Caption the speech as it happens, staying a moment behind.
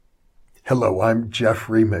Hello, I'm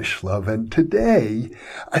Jeffrey Mishlove, and today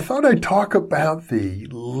I thought I'd talk about the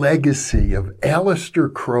legacy of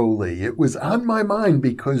Aleister Crowley. It was on my mind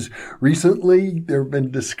because recently there have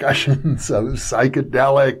been discussions of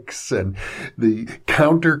psychedelics and the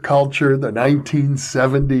counterculture, the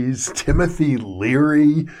 1970s. Timothy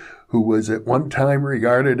Leary, who was at one time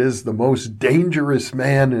regarded as the most dangerous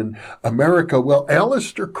man in America. Well,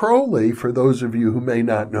 Aleister Crowley, for those of you who may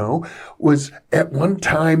not know, was at one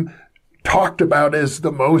time talked about as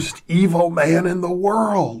the most evil man in the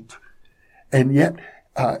world. And yet,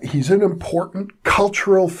 he's an important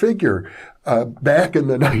cultural figure. Back in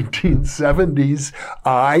the 1970s,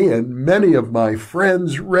 I and many of my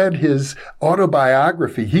friends read his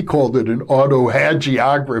autobiography. He called it an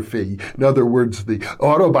autohagiography. In other words, the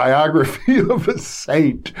autobiography of a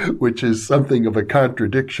saint, which is something of a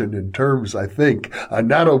contradiction in terms, I think. I'm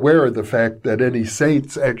not aware of the fact that any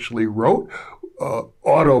saints actually wrote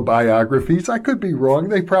autobiographies. I could be wrong.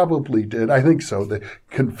 They probably did. I think so. The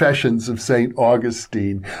Confessions of St.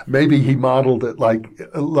 Augustine. Maybe he modeled it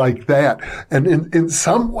like that. And in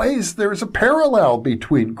some ways, there's a parallel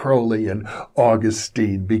between Crowley and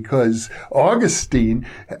Augustine, because Augustine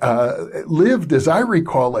lived, as I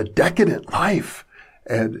recall, a decadent life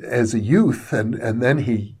and as a youth, and then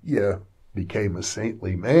he became a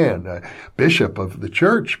saintly man, a bishop of the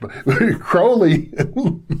church. But Crowley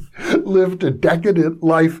lived a decadent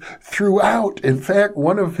life throughout. In fact,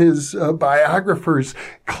 one of his biographers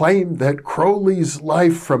claimed that Crowley's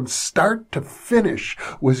life from start to finish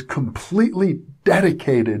was completely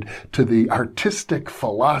dedicated to the artistic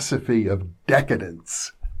philosophy of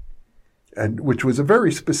decadence, and which was a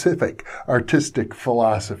very specific artistic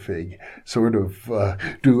philosophy, sort of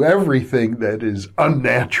do everything that is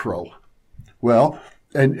unnatural. Well,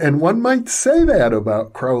 and one might say that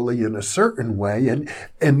about Crowley in a certain way, and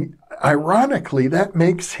ironically, that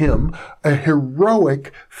makes him a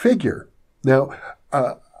heroic figure. Now,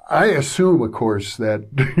 I assume, of course,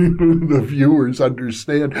 that the viewers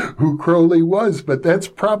understand who Crowley was, but that's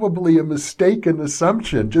probably a mistaken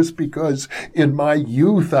assumption. Just because in my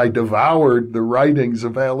youth I devoured the writings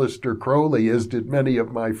of Aleister Crowley, as did many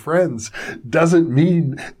of my friends, doesn't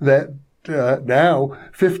mean that now,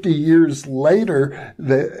 50 years later,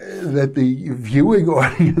 that the viewing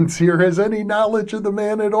audience here has any knowledge of the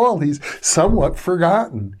man at all. He's somewhat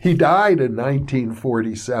forgotten. He died in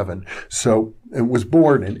 1947, and was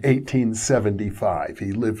born in 1875.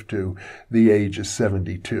 He lived to the age of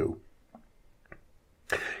 72.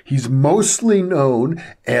 He's mostly known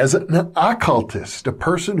as an occultist, a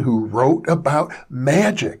person who wrote about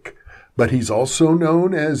magic. But he's also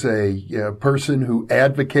known as a person who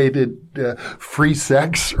advocated free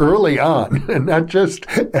sex early on, and not just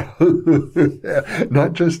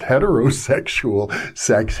heterosexual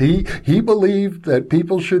sex. He believed that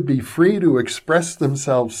people should be free to express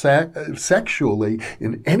themselves sexually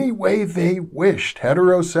in any way they wished: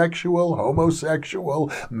 heterosexual,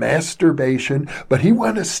 homosexual, masturbation. But he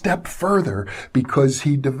went a step further because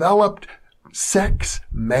he developed sex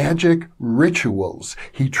magic rituals.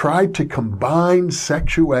 He tried to combine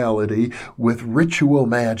sexuality with ritual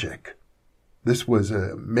magic. This was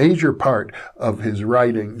a major part of his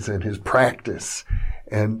writings and his practice.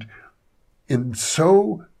 And in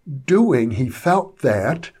so doing, he felt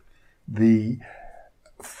that the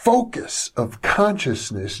focus of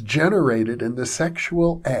consciousness generated in the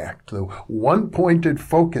sexual act, the one-pointed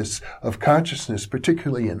focus of consciousness,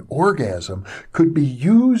 particularly in orgasm, could be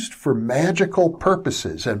used for magical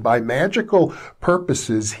purposes. And by magical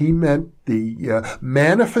purposes, he meant the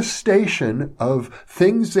manifestation of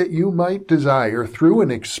things that you might desire through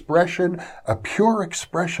an expression, a pure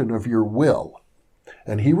expression of your will.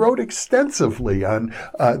 And he wrote extensively on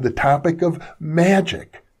the topic of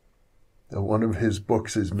magic. One of his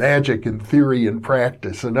books is Magic in Theory and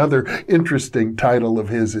Practice. Another interesting title of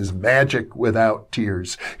his is Magic Without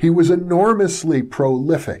Tears. He was enormously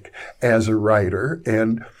prolific as a writer,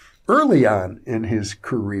 and early on in his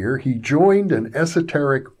career, he joined an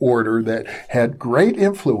esoteric order that had great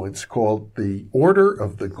influence called the Order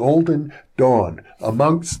of the Golden Dawn.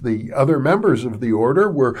 Amongst the other members of the order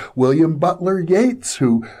were William Butler Yeats,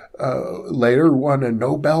 who later won a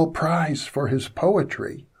Nobel Prize for his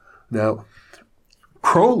poetry. Now,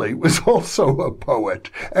 Crowley was also a poet.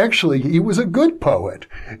 Actually, he was a good poet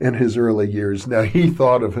in his early years. Now, he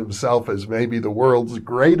thought of himself as maybe the world's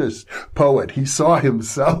greatest poet. He saw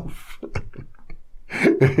himself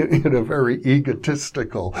in a very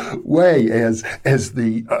egotistical way as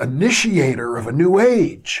the initiator of a new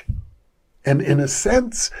age. And in a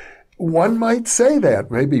sense, one might say that,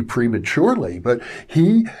 maybe prematurely, but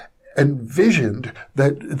he envisioned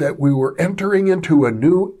that we were entering into a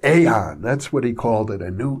new aeon. That's what he called it,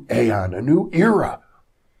 a new aeon, a new era.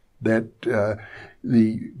 That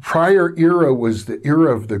the prior era was the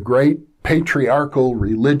era of the great patriarchal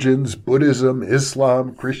religions, Buddhism,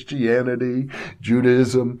 Islam, Christianity,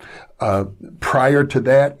 Judaism. Prior to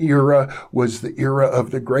that era was the era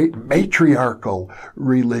of the great matriarchal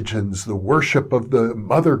religions, the worship of the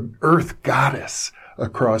Mother Earth goddess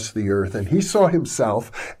across the earth. And he saw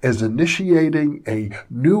himself as initiating a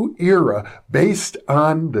new era based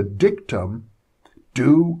on the dictum,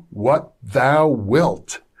 do what thou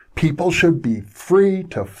wilt. People should be free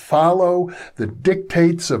to follow the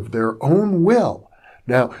dictates of their own will.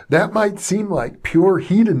 Now, that might seem like pure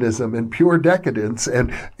hedonism and pure decadence,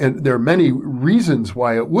 and there are many reasons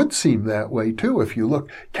why it would seem that way, too, if you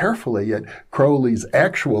look carefully at Crowley's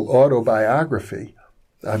actual autobiography.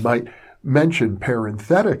 I might mention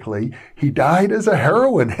parenthetically, he died as a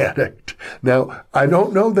heroin addict. Now, I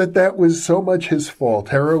don't know that that was so much his fault.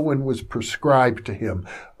 Heroin was prescribed to him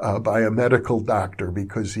by a medical doctor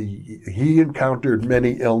because he encountered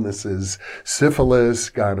many illnesses, syphilis,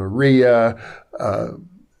 gonorrhea,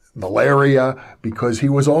 malaria, because he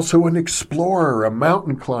was also an explorer, a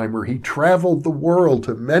mountain climber. He traveled the world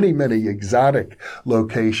to many, many exotic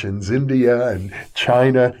locations, India and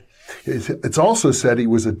China. It's also said he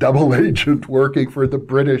was a double agent working for the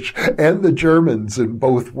British and the Germans in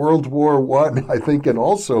both World War I, I think, and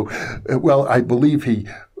also, well, I believe he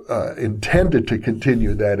intended to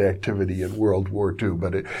continue that activity in World War II,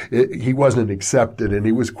 but he wasn't accepted, and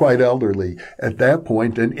he was quite elderly at that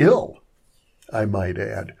point and ill, I might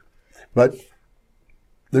add. But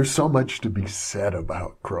there's so much to be said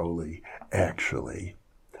about Crowley, actually.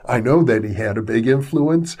 I know that he had a big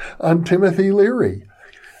influence on Timothy Leary.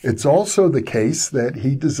 It's also the case that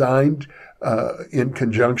he designed, in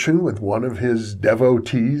conjunction with one of his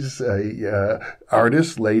devotees,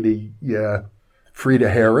 artist, Lady Frida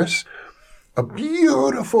Harris, a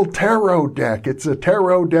beautiful tarot deck. It's a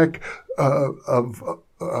tarot deck of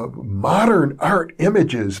modern art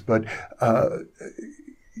images, but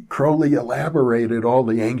Crowley elaborated all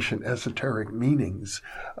the ancient esoteric meanings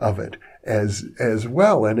of it as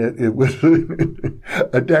well. And it was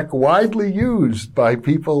a deck widely used by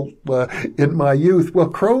people in my youth. Well,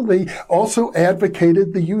 Crowley also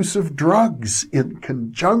advocated the use of drugs in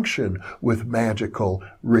conjunction with magical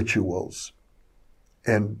rituals.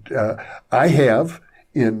 And I have,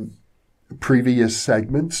 in previous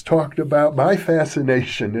segments, talked about my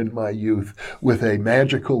fascination in my youth with a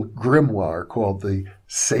magical grimoire called the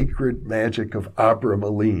Sacred Magic of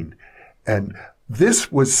Abramelin. And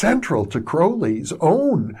this was central to Crowley's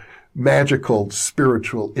own magical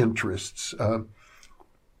spiritual interests.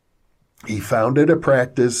 He founded a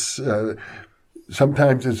practice,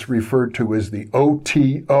 sometimes it's referred to as the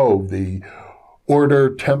OTO, the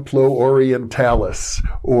Order Templo Orientalis,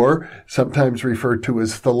 or sometimes referred to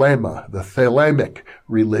as Thelema, the Thelemic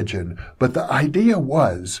religion. But the idea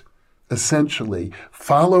was, essentially,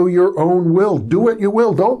 follow your own will. Do what you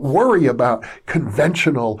will. Don't worry about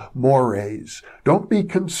conventional mores. Don't be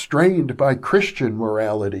constrained by Christian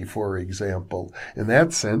morality, for example. In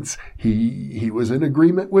that sense, he was in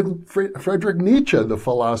agreement with Friedrich Nietzsche, the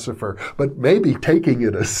philosopher, but maybe taking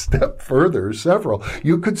it a step further, several.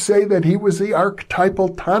 You could say that he was the archetypal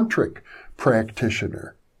tantric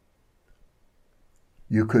practitioner.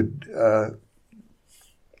 You could...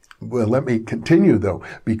 Well, let me continue, though,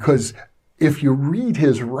 because if you read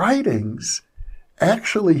his writings,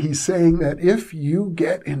 actually he's saying that if you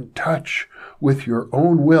get in touch with your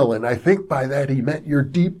own will, and I think by that he meant your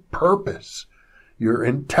deep purpose, your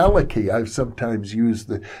entelechy, I've sometimes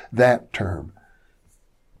used that term,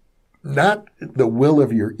 not the will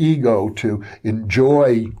of your ego to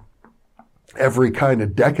enjoy every kind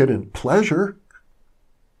of decadent pleasure.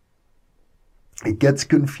 It gets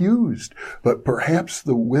confused, but perhaps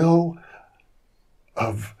the will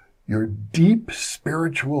of your deep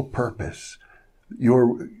spiritual purpose,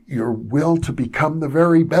 your will to become the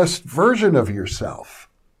very best version of yourself.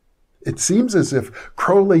 It seems as if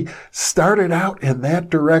Crowley started out in that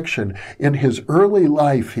direction. In his early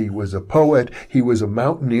life, he was a poet, he was a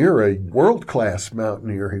mountaineer, a world-class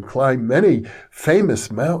mountaineer who climbed many famous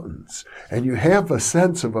mountains. And you have a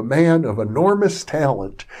sense of a man of enormous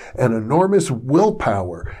talent and enormous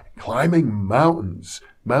willpower, climbing mountains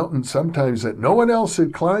sometimes that no one else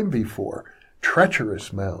had climbed before,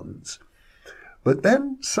 treacherous mountains. But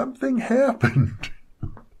then something happened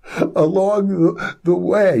along the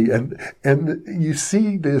way, and you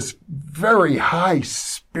see this very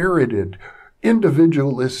high-spirited,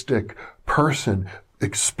 individualistic person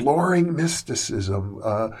exploring mysticism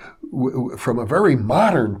from a very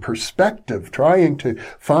modern perspective, trying to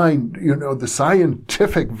find, the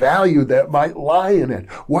scientific value that might lie in it.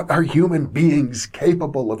 What are human beings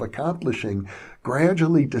capable of accomplishing?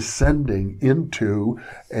 Gradually descending into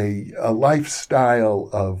a lifestyle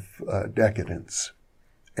of decadence.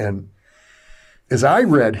 And as I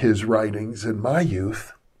read his writings in my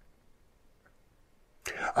youth,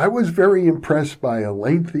 I was very impressed by a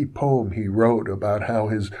lengthy poem he wrote about how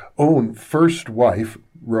his own first wife,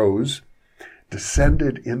 Rose,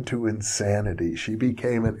 descended into insanity. She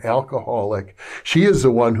became an alcoholic. She is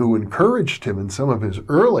the one who encouraged him in some of his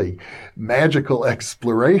early magical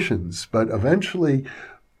explorations, but eventually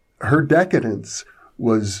her decadence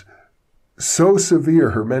was so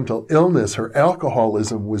severe, her mental illness, her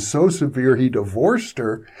alcoholism was so severe, he divorced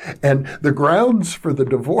her, and the grounds for the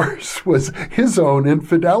divorce was his own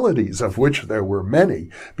infidelities, of which there were many,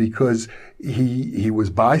 because he was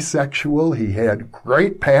bisexual, he had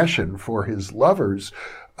great passion for his lovers,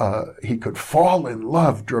 he could fall in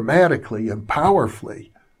love dramatically and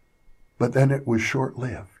powerfully, but then it was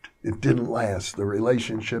short-lived. It didn't last. The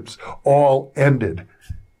relationships all ended.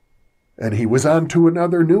 And he was on to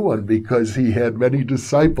another new one because he had many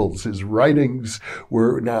disciples. His writings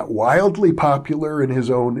were not wildly popular in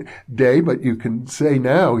his own day, but you can say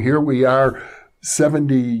now, here we are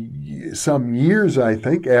 70 some years, I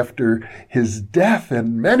think, after his death,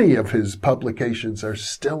 and many of his publications are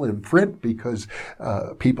still in print because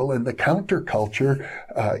people in the counterculture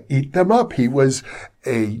eat them up. He was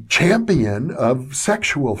a champion of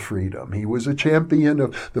sexual freedom. He was a champion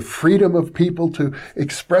of the freedom of people to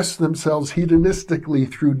express themselves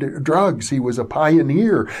hedonistically through drugs. He was a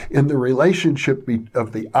pioneer in the relationship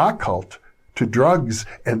of the occult to drugs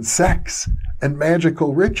and sex and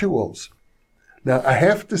magical rituals. Now, I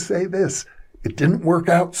have to say this, it didn't work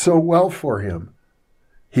out so well for him.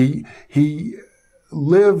 He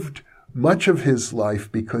lived much of his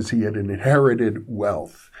life because he had inherited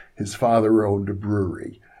wealth. His father owned a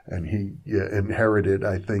brewery, and he inherited,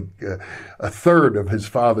 I think, a third of his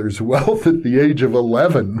father's wealth at the age of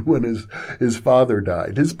 11 when his father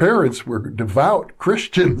died. His parents were devout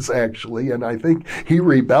Christians, actually, and I think he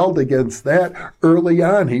rebelled against that early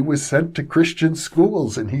on. He was sent to Christian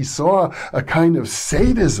schools, and he saw a kind of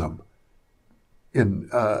sadism in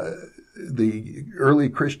the early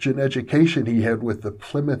Christian education he had with the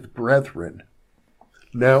Plymouth Brethren.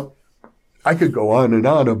 Now, I could go on and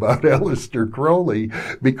on about Aleister Crowley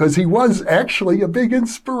because he was actually a big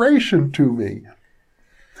inspiration to me.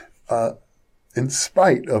 In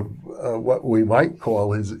spite of what we might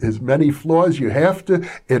call his many flaws, you have to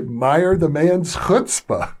admire the man's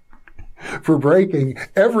chutzpah for breaking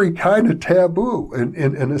every kind of taboo.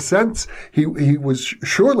 In a sense, he was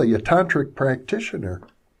surely a tantric practitioner.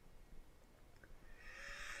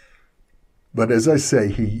 But as I say,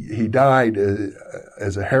 he died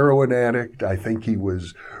as a heroin addict. I think he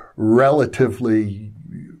was relatively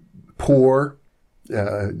poor.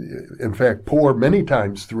 In fact, poor many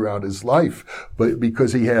times throughout his life, but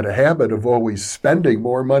because he had a habit of always spending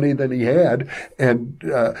more money than he had, and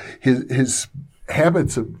his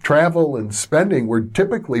habits of travel and spending were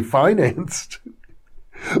typically financed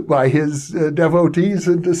by his devotees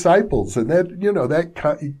and disciples. And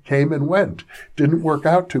that came and went. Didn't work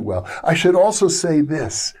out too well. I should also say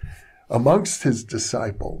this. Amongst his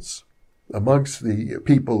disciples, amongst the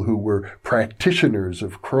people who were practitioners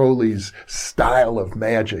of Crowley's style of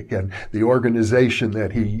magic and the organization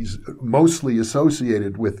that he's mostly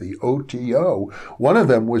associated with, the OTO, one of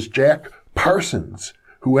them was Jack Parsons,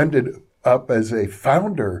 who ended up as a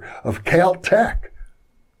founder of Caltech,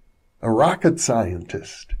 a rocket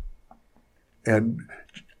scientist. And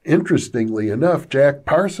interestingly enough, Jack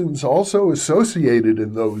Parsons also associated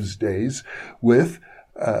in those days with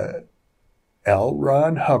L.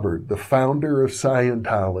 Ron Hubbard, the founder of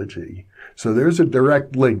Scientology. So there's a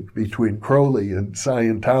direct link between Crowley and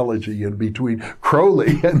Scientology and between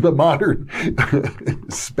Crowley and the modern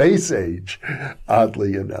space age,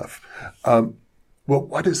 oddly enough. Well,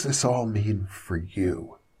 what does this all mean for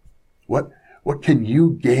you? What can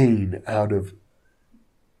you gain out of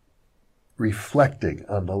reflecting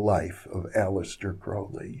on the life of Aleister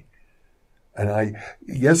Crowley? And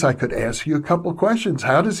I could ask you a couple questions.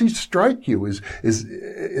 How does he strike you? Is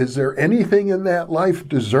there anything in that life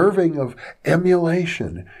deserving of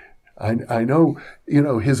emulation? I know,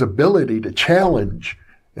 his ability to challenge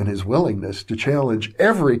and his willingness to challenge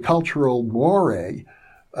every cultural moray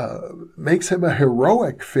makes him a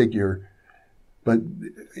heroic figure. But,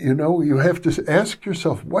 you have to ask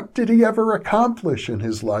yourself, what did he ever accomplish in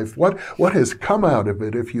his life? What has come out of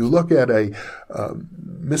it? If you look at a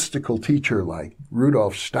mystical teacher like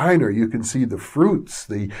Rudolf Steiner, you can see the fruits,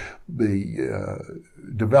 the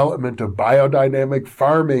development of biodynamic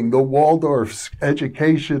farming, the Waldorf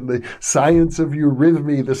education, the science of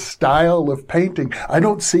eurythmy, the style of painting. I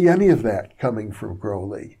don't see any of that coming from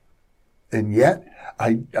Crowley. And yet,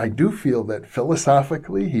 I do feel that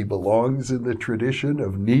philosophically he belongs in the tradition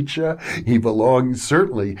of Nietzsche. He belongs,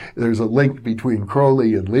 certainly, there's a link between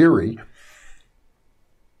Crowley and Leary.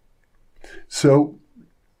 So,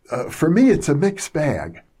 for me, it's a mixed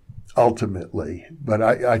bag, ultimately. But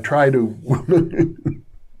I try to...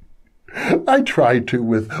 I try to,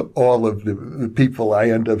 with all of the people I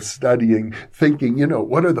end up studying, thinking,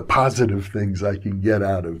 what are the positive things I can get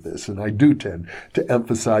out of this? And I do tend to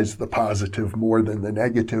emphasize the positive more than the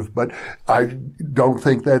negative, but I don't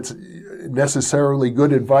think that's necessarily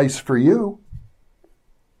good advice for you.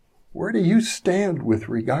 Where do you stand with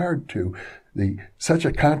regard to such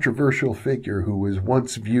a controversial figure who was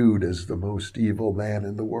once viewed as the most evil man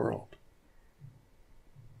in the world?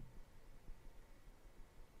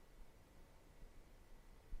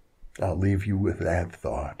 I'll leave you with that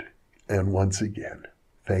thought. And once again,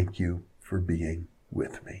 thank you for being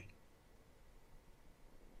with me.